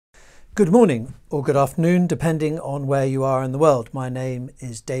Good morning or good afternoon, depending on where you are in the world. My name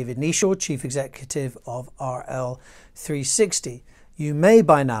is David Kneeshaw, Chief Executive of RL360. You may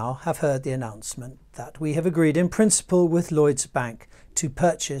by now have heard the announcement that we have agreed in principle with Lloyds Bank to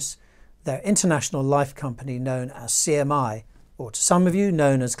purchase their international life company known as CMI, or to some of you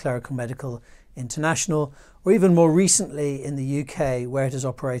known as Clerical Medical International, or even more recently in the UK where it has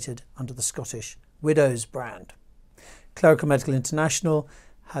operated under the Scottish Widows brand. Clerical Medical International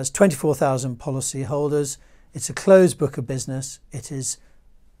has 24,000 policy holders. It's a closed book of business. It is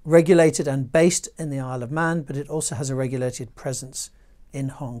regulated and based in the Isle of Man, but it also has a regulated presence in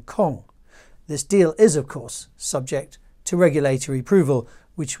Hong Kong. This deal is, of course, subject to regulatory approval,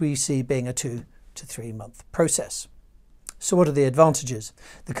 which we see being a 2 to 3 month process. So what are the advantages?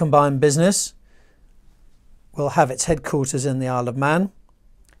 The combined business will have its headquarters in the Isle of Man.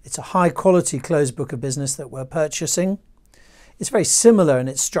 It's a high quality closed book of business that we're purchasing. It's very similar in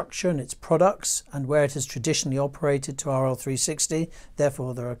its structure and its products and where it has traditionally operated to RL360,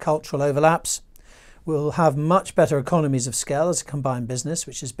 therefore there are cultural overlaps. We'll have much better economies of scale as a combined business,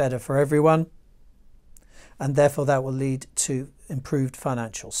 which is better for everyone, and therefore that will lead to improved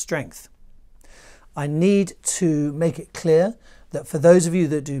financial strength. I need to make it clear that for those of you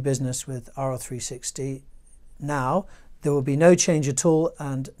that do business with RL360 now, there will be no change at all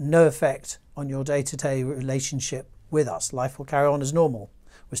and no effect on your day-to-day relationship with us. Life will carry on as normal.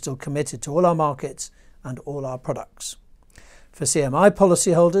 We're still committed to all our markets and all our products. For CMI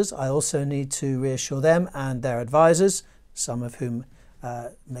policyholders, I also need to reassure them and their advisors, some of whom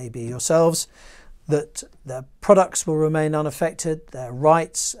may be yourselves, that their products will remain unaffected, their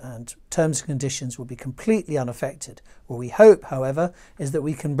rights and terms and conditions will be completely unaffected. What we hope, however, is that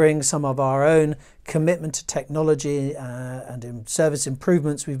we can bring some of our own commitment to technology and in service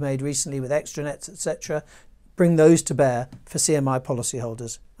improvements we've made recently with extranets, etc., bring those to bear for CMI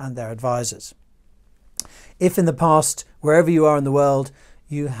policyholders and their advisors. If in the past, wherever you are in the world,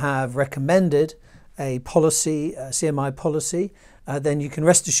 you have recommended a policy, a CMI policy, then you can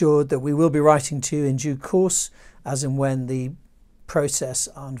rest assured that we will be writing to you in due course as and when the process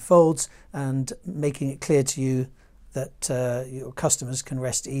unfolds and making it clear to you that your customers can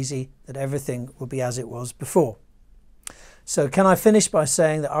rest easy, that everything will be as it was before. So can I finish by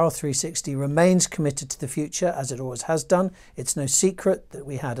saying that RL360 remains committed to the future as it always has done. It's no secret that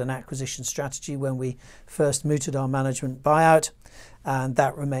we had an acquisition strategy when we first mooted our management buyout, and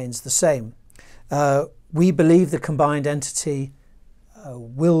that remains the same. We believe the combined entity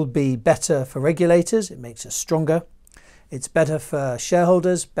will be better for regulators. It makes us stronger. It's better for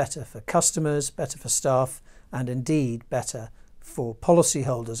shareholders, better for customers, better for staff, and indeed better for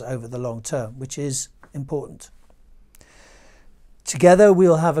policyholders over the long term, which is important. Together,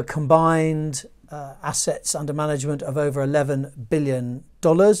 we'll have a combined assets under management of over $11 billion,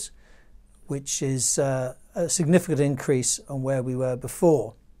 which is a significant increase on where we were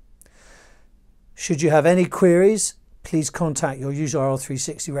before. Should you have any queries, please contact your usual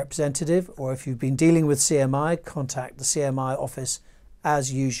RL360 representative, or if you've been dealing with CMI, contact the CMI office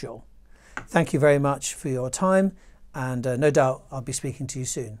as usual. Thank you very much for your time, and no doubt I'll be speaking to you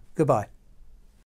soon. Goodbye.